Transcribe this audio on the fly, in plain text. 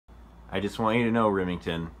I just want you to know,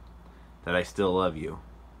 Remington, that I still love you.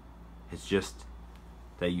 It's just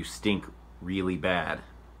that you stink really bad.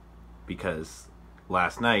 Because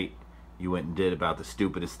last night, you went and did about the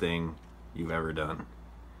stupidest thing you've ever done.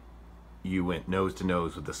 You went nose to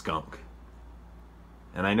nose with the skunk.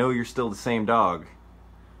 And I know you're still the same dog,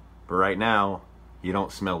 but right now, you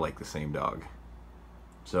don't smell like the same dog.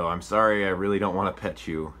 So I'm sorry, I really don't want to pet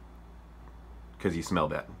you because you smell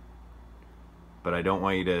bad. But I don't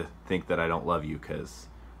want you to think that I don't love you, because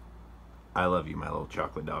I love you, my little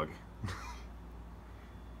chocolate dog.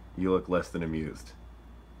 You look less than amused.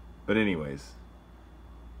 But anyways,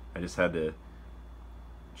 I just had to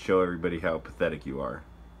show everybody how pathetic you are.